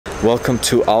Welcome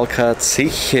to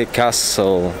Akhaltsikhe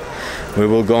castle. We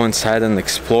will go inside and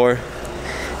explore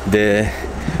the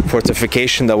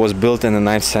fortification that was built in the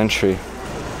 9th century.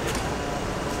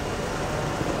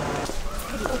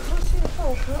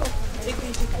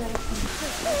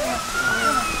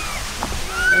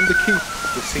 And the key,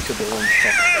 the citadel on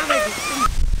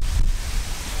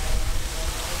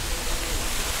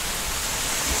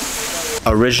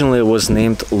top. Originally it was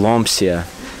named Lomsia,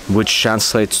 which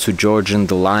translates to Georgian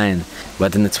the lion,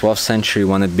 but in the 12th century,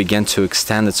 when it began to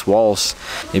extend its walls,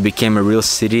 it became a real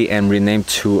city and renamed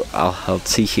to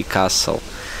Akhaltsikhe castle.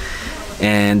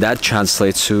 And that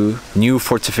translates to new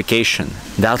fortification.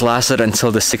 That lasted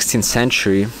until the 16th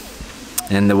century,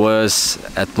 and it was,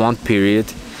 at one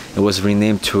period, it was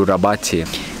renamed to Rabati.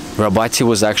 Rabati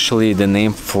was actually the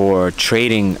name for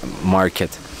trading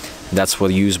market. That's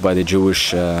what used by the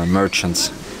Jewish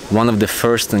merchants. One of the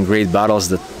first and great battles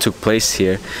that took place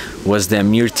here was the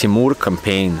Amir Timur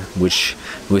campaign, which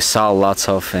we saw lots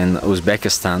of in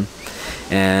Uzbekistan.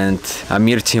 And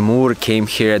Amir Timur came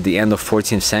here at the end of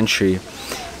 14th century,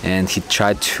 and he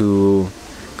tried to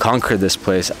conquer this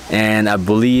place. And I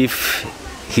believe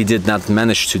he did not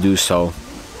manage to do so.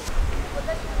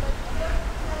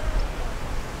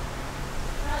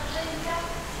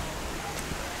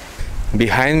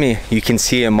 Behind me you can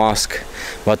see a mosque,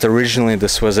 but originally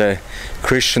this was a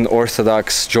Christian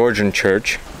Orthodox Georgian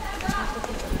church.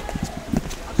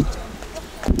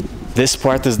 This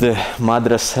part is the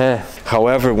madrasa.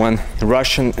 However, when the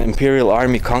Russian Imperial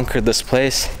Army conquered this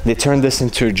place, they turned this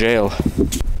into a jail.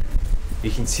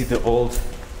 You can see the old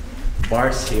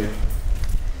bars here.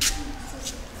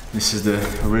 This is the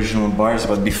original bars,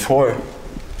 but before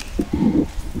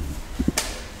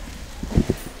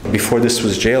this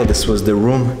was jail, this was the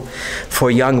room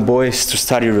for young boys to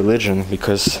study religion,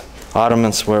 because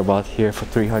Ottomans were about here for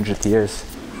 300 years.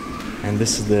 And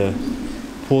this is the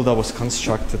pool that was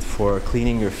constructed for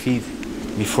cleaning your feet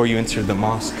before you enter the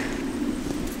mosque.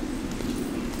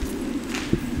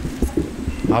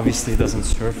 Obviously it doesn't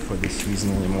serve for this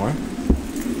reason anymore.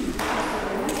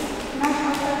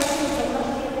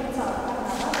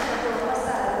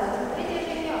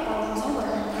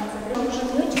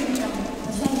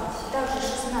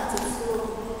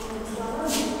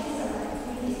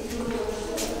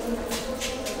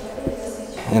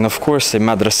 And of course a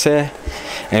madrasa,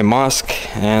 a mosque,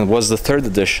 and what's the third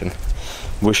addition?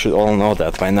 We should all know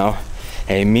that by now.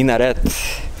 A minaret,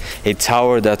 a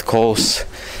tower that calls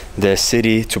the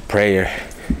city to prayer.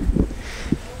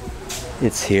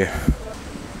 It's here.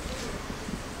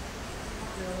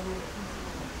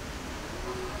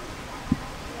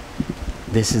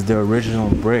 This is the original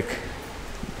brick.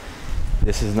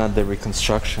 This is not the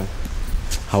reconstruction.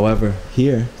 However,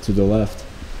 here to the left,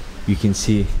 you can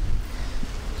see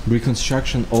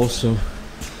reconstruction, also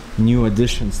new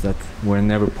additions that were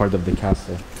never part of the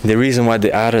castle. The reason why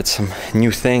they added some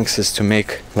new things is to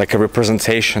make like a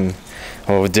representation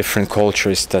of different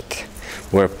cultures that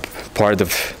were part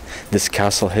of this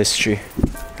castle history.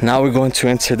 Now we're going to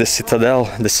enter the citadel.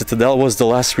 The citadel was the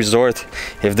last resort.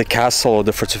 If the castle or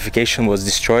the fortification was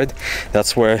destroyed,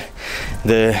 that's where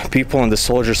the people and the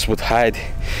soldiers would hide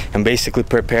and basically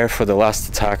prepare for the last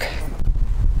attack.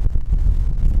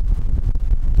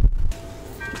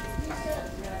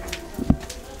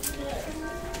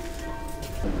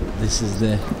 This is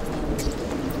the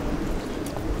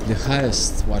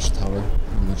highest watchtower.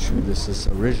 I'm not sure this is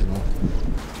original.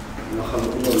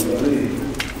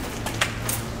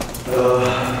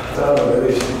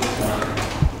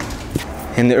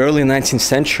 In the early 19th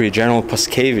century, General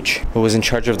Paskevich, who was in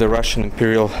charge of the Russian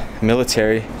Imperial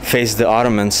military, faced the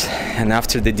Ottomans, and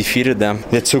after they defeated them,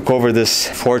 they took over this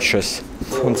fortress.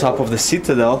 On top of the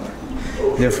citadel,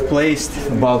 they've placed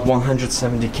about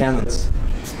 170 cannons.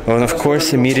 And of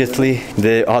course, immediately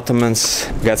the Ottomans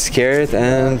got scared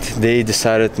and they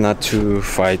decided not to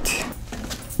fight.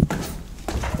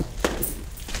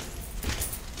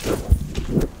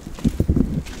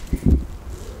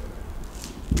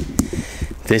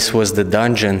 This was the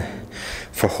dungeon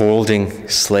for holding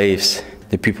slaves.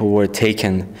 The people were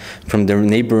taken from the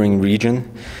neighboring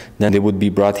region, then they would be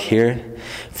brought here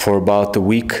for about a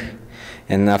week,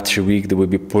 and after a week they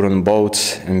would be put on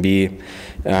boats and be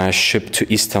shipped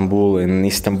to Istanbul. In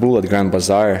Istanbul at Grand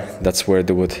Bazaar, that's where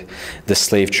the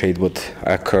slave trade would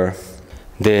occur.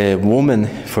 The women,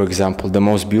 for example, the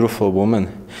most beautiful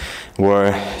women,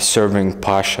 were serving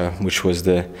Pasha, which was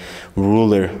the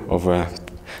ruler of a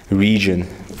region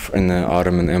in the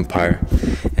Ottoman Empire.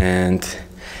 And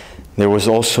there was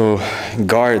also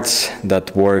guards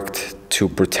that worked to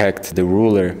protect the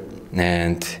ruler,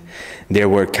 and they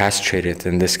were castrated,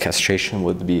 and this castration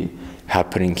would be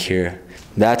happening here.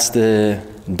 That's the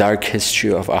dark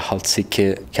history of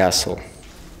Akhaltsikhe castle.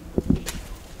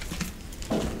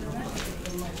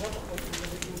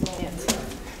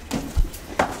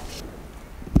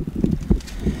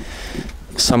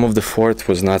 Some of the fort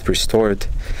was not restored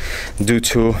due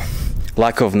to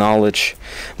lack of knowledge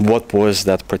what was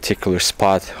that particular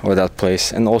spot or that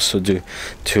place, and also due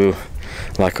to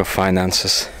lack of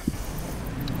finances.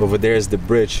 Over there is the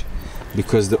bridge,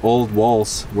 because the old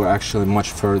walls were actually much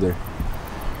further.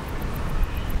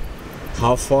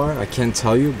 How far, I can't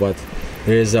tell you, but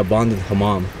there is an abandoned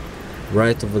hammam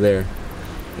right over there,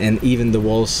 and even the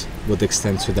walls would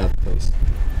extend to that place.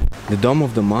 The dome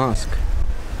of the mosque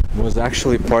was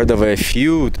actually part of a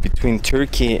feud between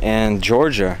Turkey and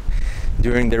Georgia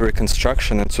during the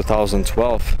reconstruction in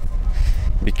 2012,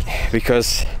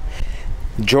 because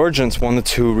Georgians wanted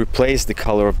to replace the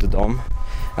color of the dome.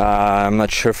 I'm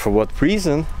not sure for what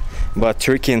reason, but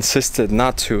Turkey insisted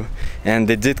not to, and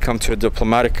they did come to a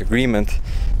diplomatic agreement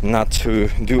not to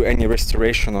do any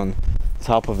restoration on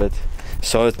top of it,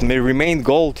 so it may remain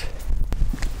gold.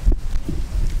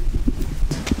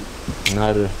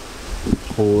 Another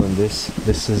hole in this.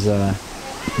 This is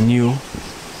new.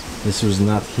 This was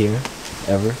not here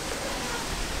ever.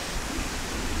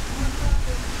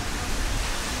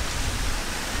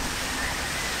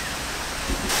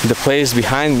 The place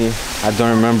behind me, I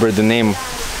don't remember the name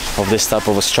of this type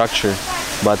of a structure,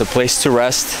 but a place to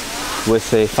rest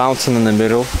with a fountain in the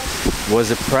middle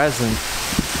was a present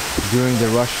during the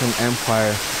Russian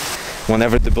Empire.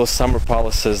 Whenever they built summer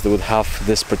palaces, they would have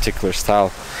this particular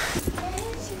style.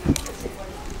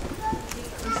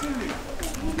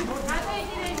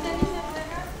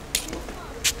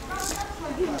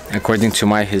 According to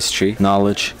my history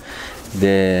knowledge,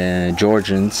 the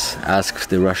Georgians asked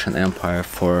the Russian Empire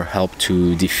for help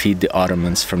to defeat the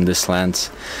Ottomans from this land,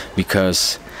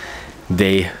 because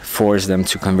they forced them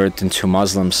to convert into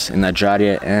Muslims in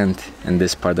Nigeria and in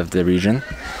this part of the region,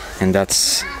 and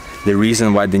that's the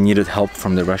reason why they needed help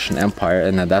from the Russian Empire.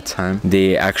 And at that time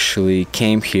they actually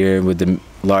came here with the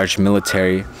large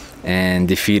military and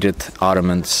defeated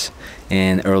Ottomans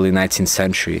in early 19th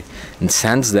century, and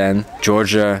since then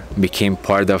Georgia became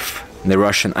part of the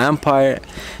Russian Empire,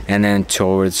 and then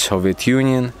towards Soviet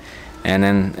Union, and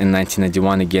then in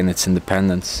 1991 again its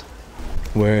independence.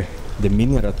 Where the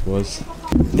minaret was,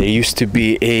 there used to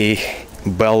be a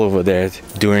bell over there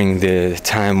during the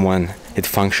time when it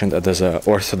functioned as an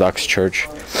Orthodox church,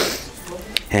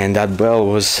 and that bell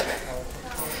was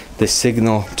the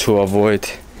signal to avoid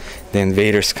the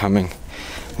invaders coming.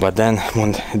 But then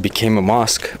when it became a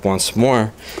mosque once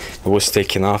more, it was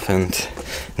taken off and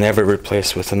never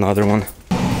replaced with another one.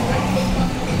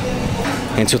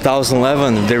 In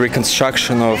 2011, the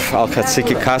reconstruction of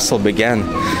Akhaltsikhe castle began.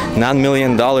 $9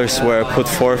 million were put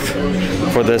forth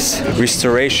for this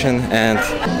restoration, and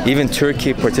even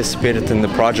Turkey participated in the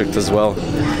project as well.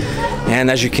 And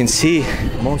as you can see,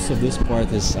 most of this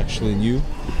part is actually new.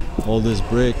 All these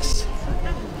bricks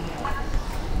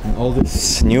and all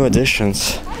these new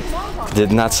additions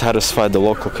did not satisfy the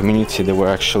local community. They were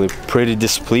actually pretty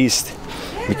displeased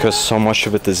because so much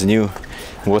of it is new.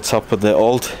 What's up with the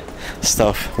old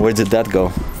stuff? Where did that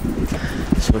go?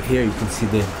 So here you can see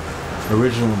the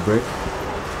original brick.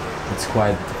 It's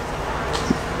quite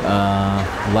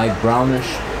light brownish,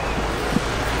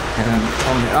 and then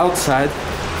on the outside,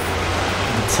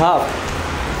 the top,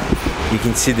 you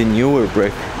can see the newer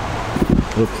brick.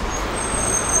 Look,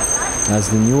 that's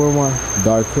the newer one,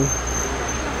 darker.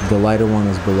 The lighter one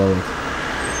is below it.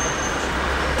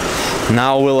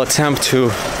 Now we'll attempt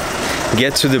to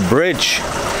get to the bridge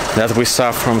that we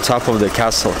saw from top of the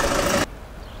castle.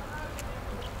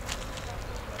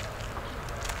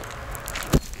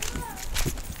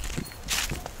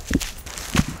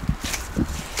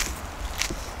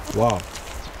 Wow,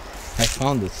 I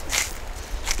found it.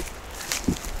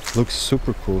 Looks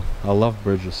super cool. I love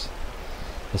bridges,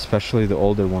 especially the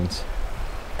older ones.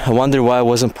 I wonder why I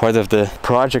wasn't part of the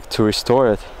project to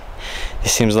restore it. It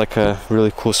seems like a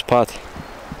really cool spot.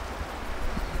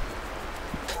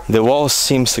 The walls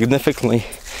seem significantly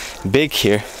big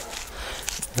here.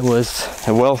 It was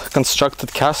a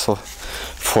well-constructed castle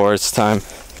for its time.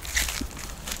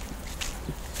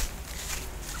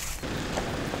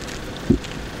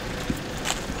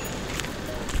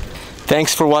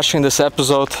 Thanks for watching this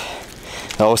episode.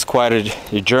 That was quite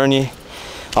a journey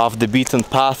off the beaten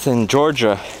path in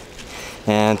Georgia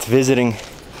and visiting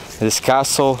this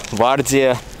castle,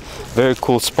 Vardia, very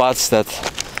cool spots that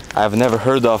I've never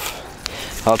heard of.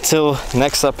 Until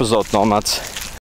next episode, nomads.